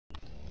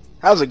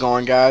How's it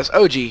going, guys?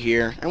 OG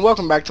here, and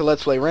welcome back to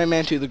Let's Play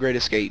Rayman 2: The Great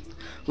Escape.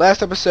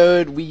 Last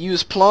episode, we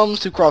used plums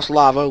to cross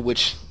lava,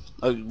 which,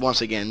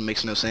 once again,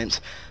 makes no sense.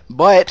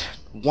 But,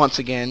 once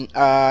again,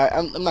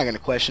 I'm not going to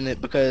question it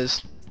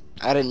because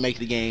I didn't make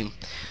the game,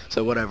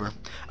 so whatever.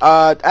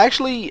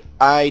 Actually,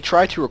 I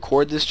tried to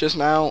record this just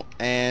now,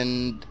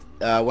 and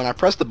when I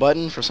pressed the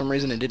button, for some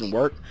reason it didn't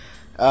work.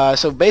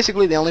 So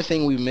basically, the only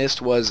thing we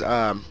missed was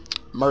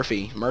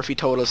Murphy. Murphy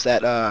told us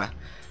that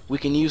we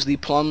can use the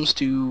plums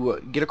to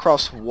get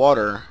across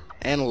water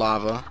and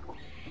lava.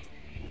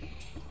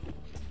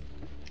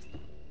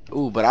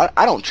 Ooh, but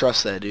I don't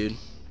trust that, dude.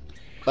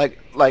 I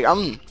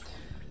don't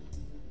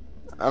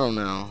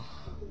know.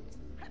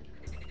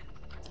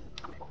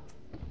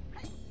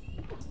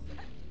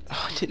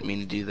 Oh, I didn't mean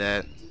to do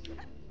that.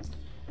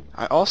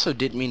 I also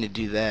didn't mean to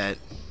do that.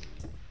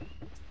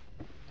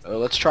 Oh,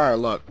 let's try our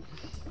luck.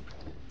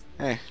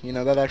 Hey, you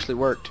know, that actually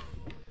worked.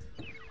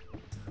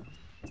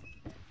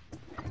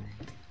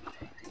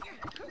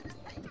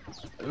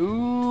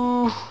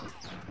 Ooh.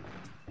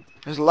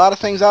 There's a lot of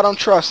things I don't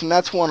trust, and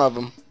that's one of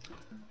them.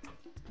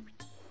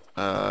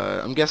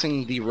 I'm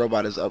guessing the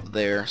robot is up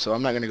there, so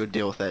I'm not going to go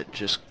deal with that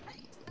just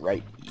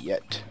right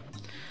yet.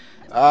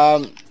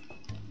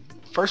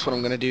 First what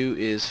I'm going to do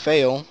is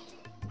fail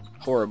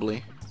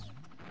horribly.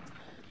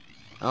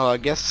 Oh, I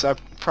guess I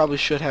probably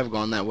should have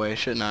gone that way,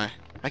 shouldn't I?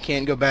 I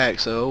can't go back,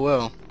 so oh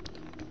well.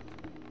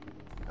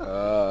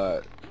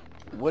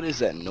 What is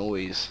that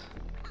noise?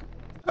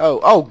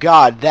 Oh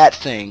God, that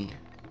thing.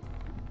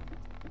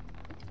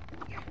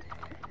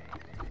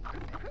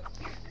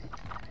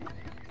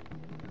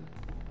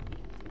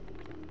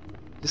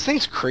 This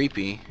thing's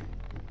creepy.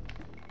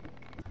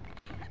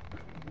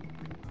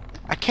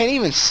 I can't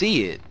even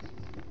see it.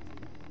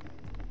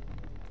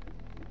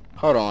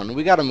 Hold on,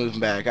 we gotta move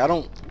back. I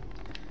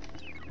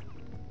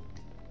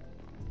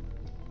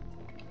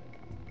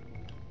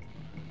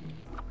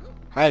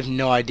have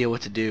no idea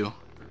what to do.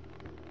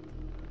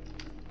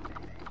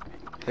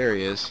 There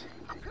he is.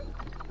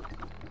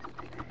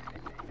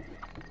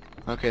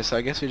 Okay, so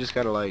I guess we just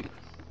gotta like...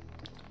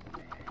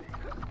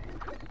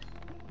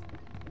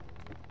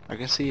 I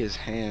can see his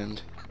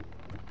hand.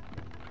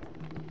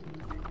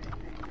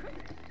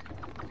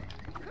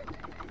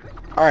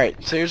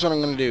 Alright, so here's what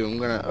I'm gonna do. I'm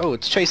gonna... Oh,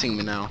 it's chasing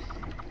me now.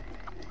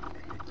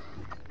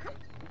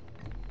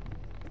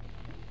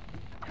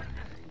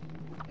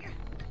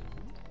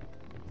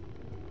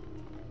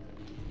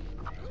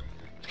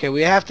 Okay,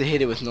 we have to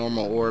hit it with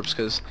normal orbs,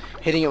 because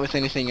hitting it with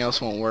anything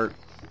else won't work.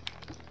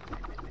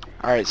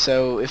 Alright,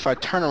 so if I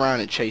turn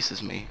around, it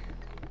chases me.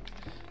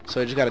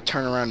 So I just gotta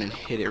turn around and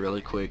hit it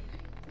really quick.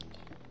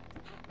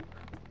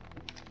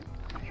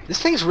 This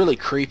thing's really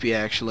creepy,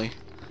 actually.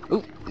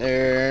 Oop,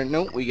 there.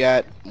 Nope, we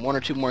got one or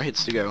two more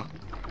hits to go.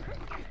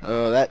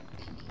 Oh, that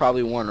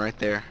probably one right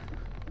there.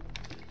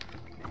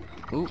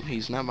 Oop,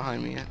 he's not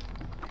behind me yet.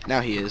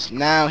 Now he is.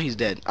 Now he's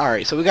dead.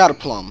 Alright, so we got a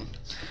plum.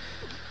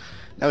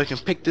 Now we can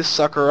pick this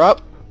sucker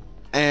up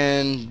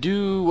and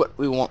do what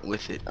we want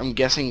with it. I'm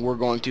guessing we're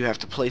going to have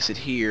to place it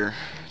here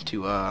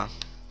to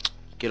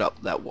get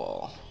up that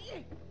wall,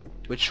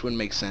 which would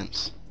make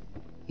sense.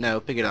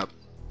 No, pick it up.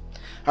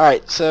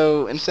 Alright,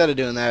 so instead of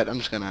doing that, I'm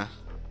just gonna...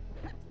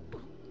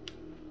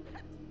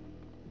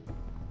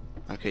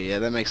 Okay, yeah,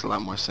 that makes a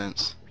lot more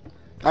sense.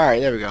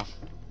 Alright, there we go.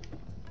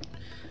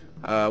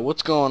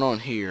 What's going on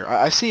here?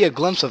 I see a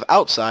glimpse of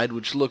outside,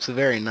 which looks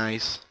very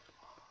nice.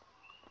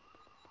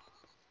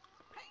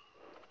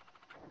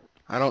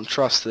 I don't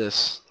trust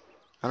this.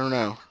 I don't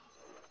know.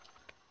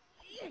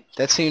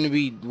 That seemed to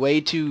be way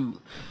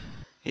too...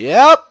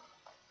 Yep!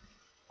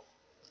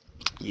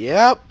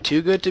 Yep,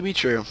 too good to be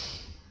true.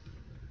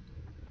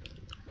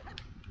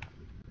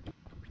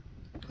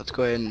 Let's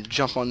go ahead and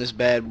jump on this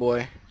bad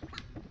boy.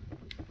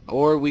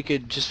 Or we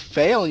could just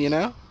fail, you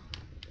know?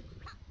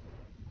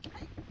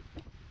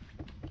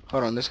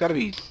 Hold on, there's gotta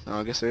be... Oh,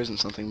 I guess there isn't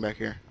something back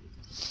here.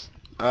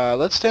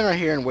 Let's stand right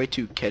here and wait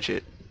to catch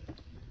it.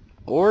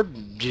 Or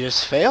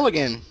just fail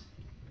again.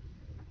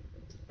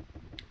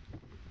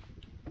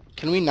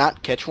 Can we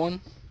not catch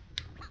one?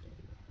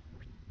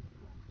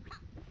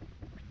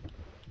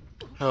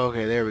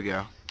 Okay, there we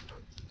go.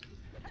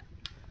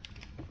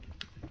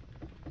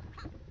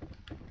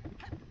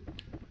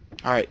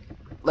 Alright,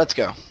 let's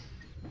go.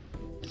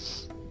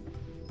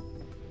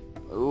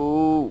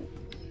 Ooh.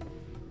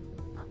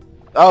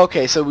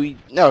 Okay, so we...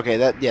 Okay,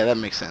 that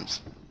makes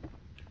sense.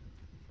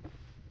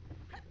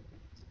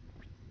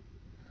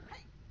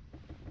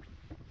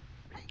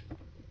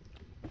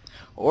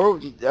 Or,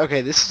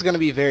 okay, this is going to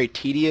be very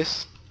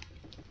tedious.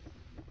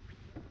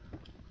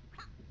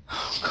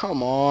 Oh,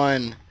 come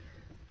on.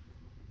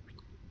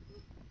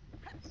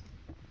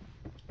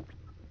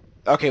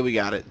 Okay, we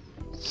got it.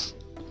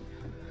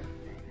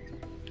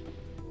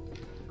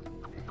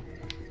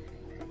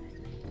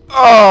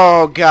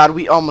 Oh, God,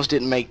 we almost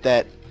didn't make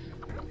that.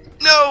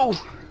 No!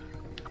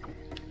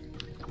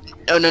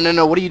 Oh,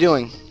 no, what are you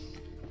doing?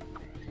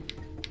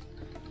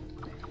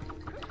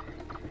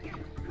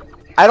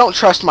 I don't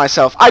trust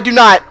myself. I do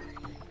not.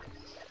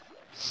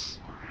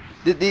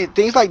 The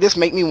things like this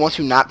make me want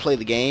to not play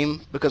the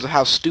game because of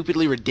how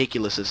stupidly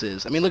ridiculous this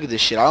is. I mean, look at this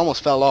shit. I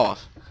almost fell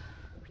off.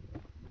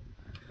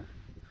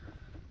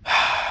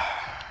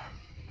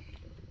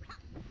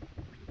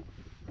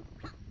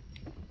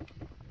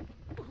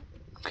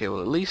 Okay,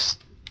 well, at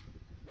least...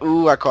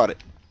 Ooh, I caught it.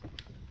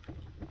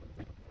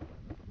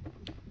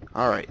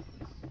 Alright,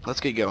 let's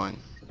get going.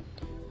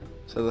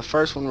 So the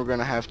first one we're going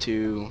to have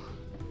to...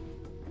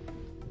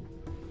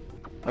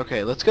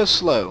 Okay, let's go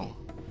slow.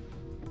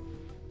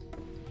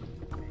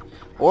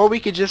 Or we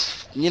could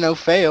just, you know,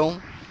 fail.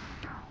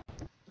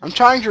 I'm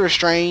trying to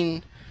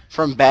refrain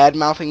from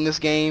bad-mouthing this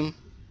game,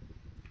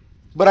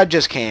 but I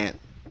just can't.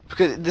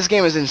 Because this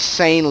game is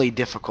insanely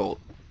difficult.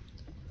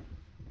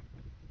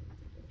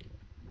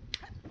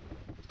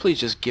 Please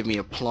just give me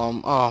a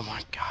plum. Oh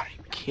my god, are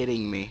you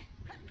kidding me?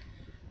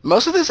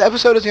 Most of this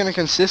episode is going to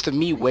consist of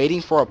me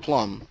waiting for a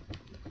plum.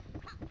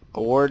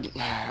 Or...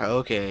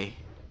 okay.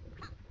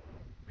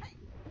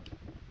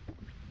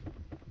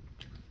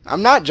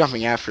 I'm not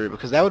jumping after it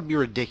because that would be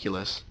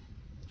ridiculous.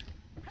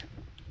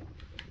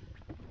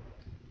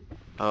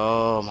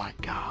 Oh my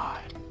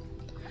god.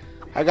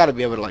 I gotta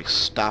be able to, like,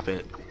 stop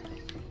it.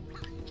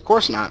 Of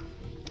course not.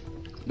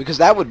 Because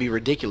that would be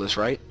ridiculous,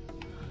 right?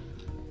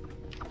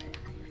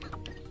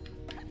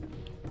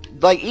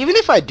 Like, even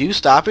if I do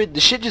stop it,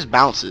 the shit just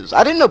bounces.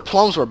 I didn't know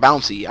plums were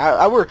bouncy.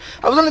 I was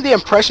under the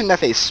impression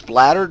that they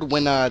splattered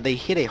when they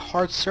hit a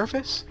hard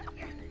surface.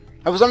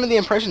 I was under the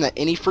impression that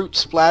any fruit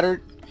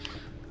splattered.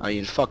 I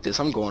mean, fuck this.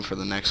 I'm going for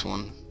the next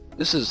one.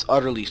 This is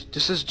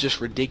just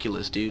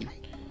ridiculous, dude.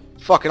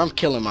 Fuck it, I'm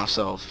killing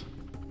myself.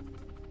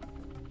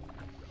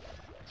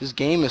 This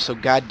game is so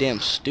goddamn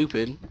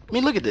stupid. I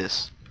mean, look at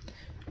this.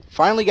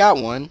 Finally got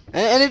one,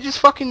 and it just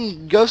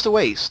fucking goes to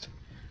waste.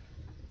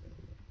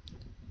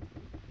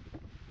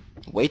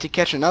 Wait to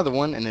catch another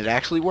one, and it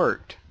actually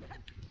worked.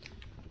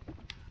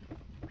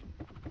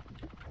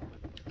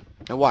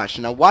 Now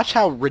watch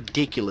how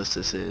ridiculous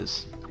this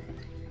is.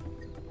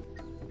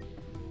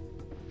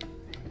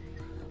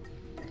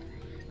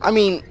 I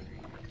mean,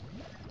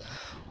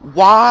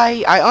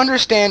 why? I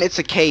understand it's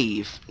a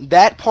cave.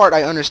 That part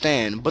I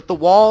understand, but the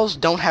walls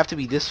don't have to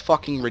be this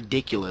fucking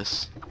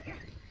ridiculous.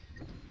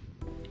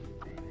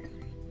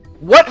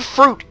 What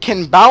fruit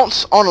can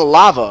bounce on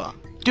lava?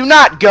 Do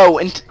not go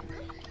and...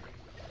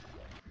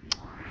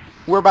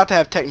 We're about to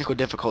have technical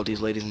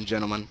difficulties, ladies and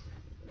gentlemen.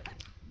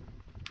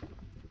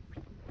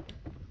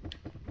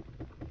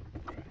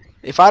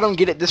 If I don't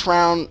get it this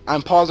round,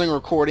 I'm pausing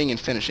recording and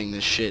finishing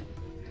this shit.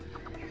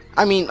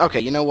 I mean, okay,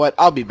 you know what?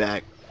 I'll be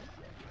back.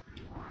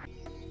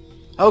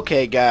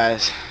 Okay,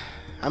 guys.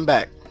 I'm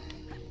back.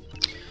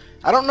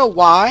 I don't know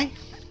why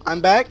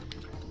I'm back,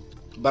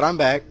 but I'm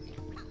back.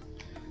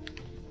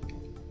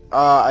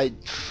 I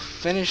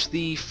finished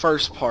the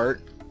first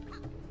part,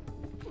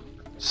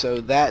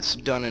 so that's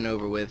done and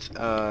over with.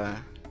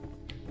 Now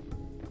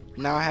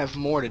I have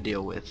more to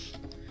deal with,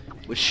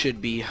 which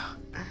should be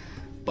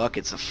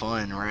buckets of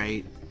fun,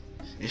 right?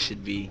 It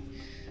should be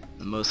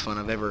the most fun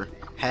I've ever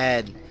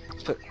had.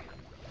 But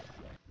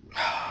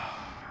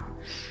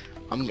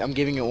I'm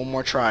giving it one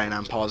more try, and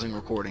I'm pausing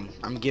recording.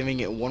 I'm giving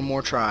it one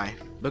more try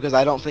because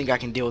I don't think I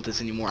can deal with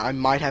this anymore. I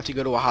might have to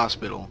go to a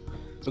hospital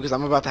because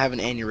I'm about to have an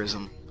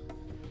aneurysm.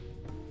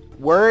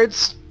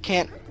 Words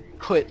can't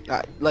put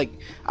like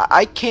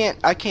I can't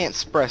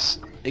express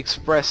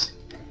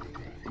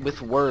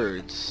with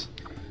words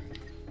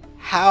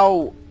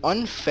how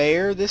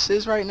unfair this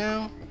is right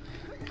now.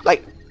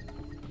 Like,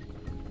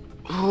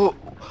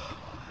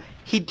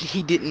 he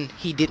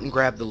didn't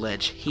grab the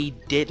ledge. He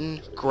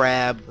didn't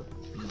grab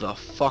the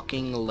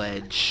fucking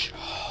ledge.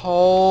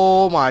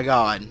 Oh my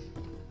god.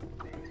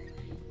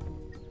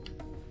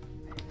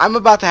 I'm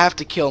about to have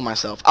to kill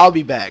myself. I'll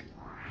be back.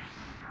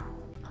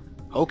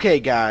 Okay,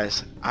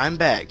 guys, I'm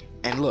back.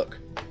 And look,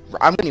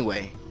 I'm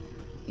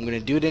gonna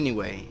do it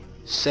anyway.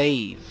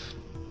 Save.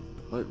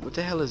 What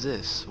the hell is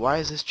this? Why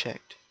is this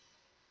checked?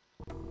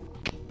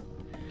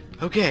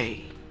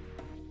 Okay.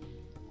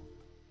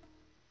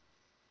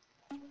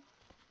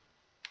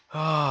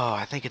 Oh,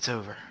 I think it's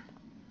over.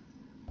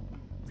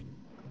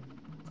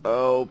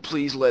 Oh,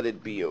 please let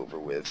it be over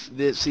with.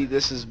 This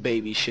is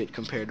baby shit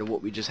compared to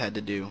what we just had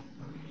to do.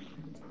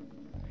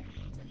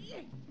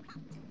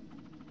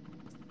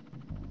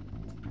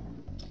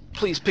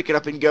 Please pick it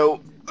up and go.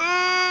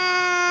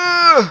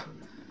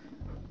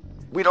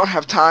 We don't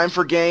have time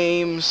for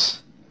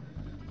games.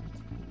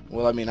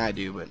 Well, I mean, I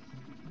do, but...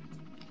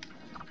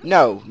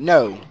 No,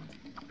 no.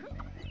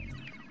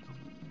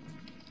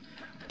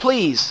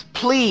 Please,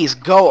 please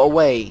go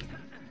away.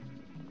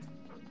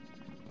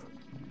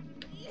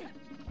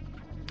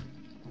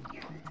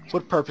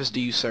 What purpose do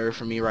you serve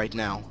for me right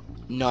now?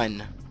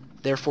 None.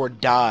 Therefore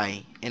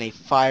die in a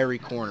fiery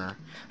corner.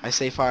 I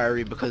say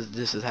fiery because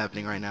this is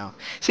happening right now.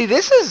 See,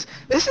 this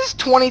is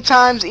 20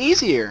 times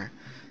easier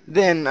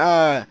than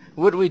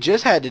what we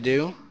just had to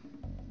do.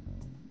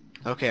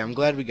 Okay, I'm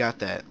glad we got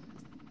that.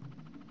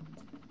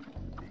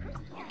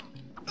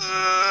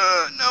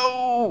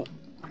 No!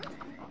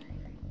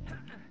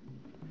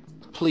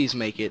 Please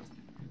make it.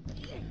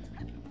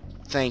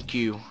 Thank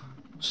you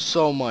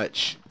so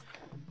much.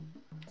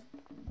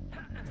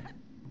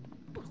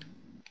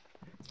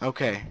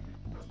 Okay.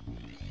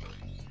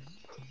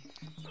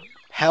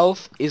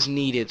 Health is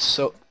needed,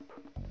 so...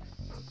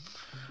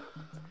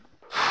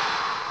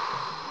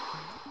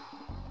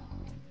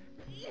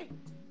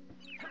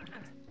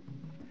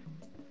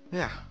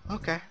 Yeah,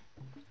 okay.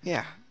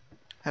 Yeah,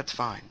 that's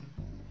fine.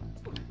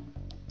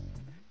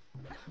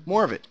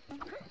 More of it.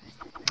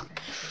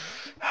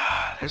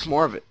 There's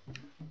more of it.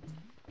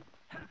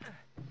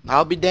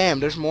 I'll be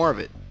damned, there's more of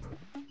it.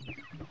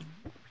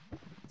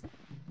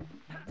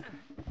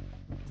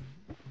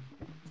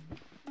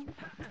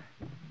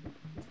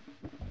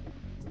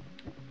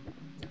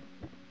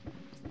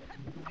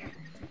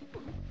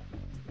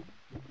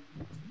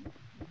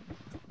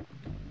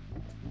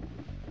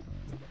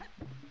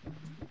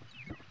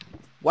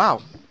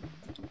 Wow.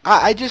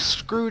 I just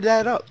screwed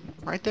that up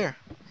right there.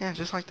 Yeah,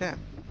 just like that.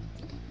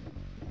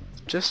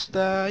 Just,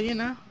 you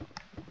know.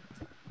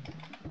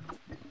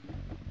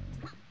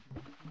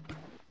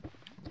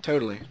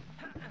 Totally.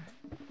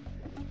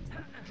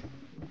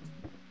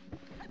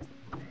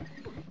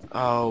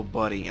 Oh,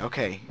 buddy.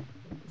 Okay.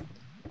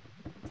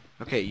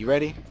 Okay, you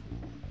ready?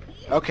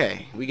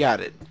 Okay, we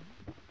got it.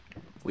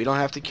 We don't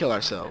have to kill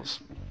ourselves.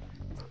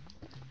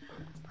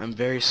 I'm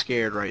very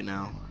scared right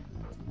now.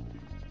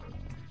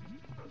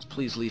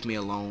 Please leave me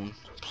alone.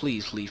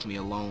 Please leave me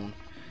alone.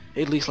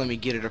 At least let me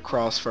get it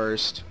across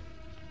first.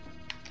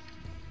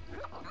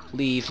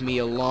 Leave me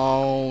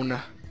alone.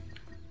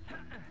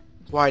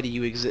 Why do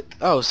you exist?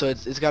 Oh, so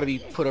it's got to be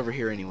put over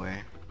here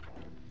anyway.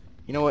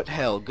 You know what?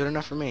 Hell, good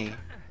enough for me.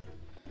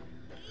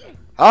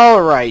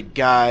 Alright,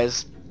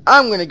 guys.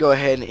 I'm going to go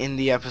ahead and end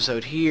the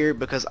episode here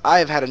because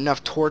I've had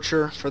enough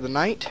torture for the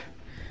night.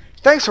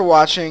 Thanks for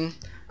watching.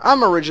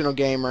 I'm Original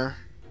Gamer.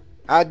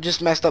 I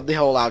just messed up the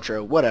whole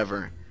outro.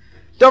 Whatever.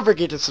 Don't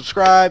forget to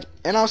subscribe,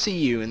 and I'll see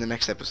you in the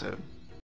next episode.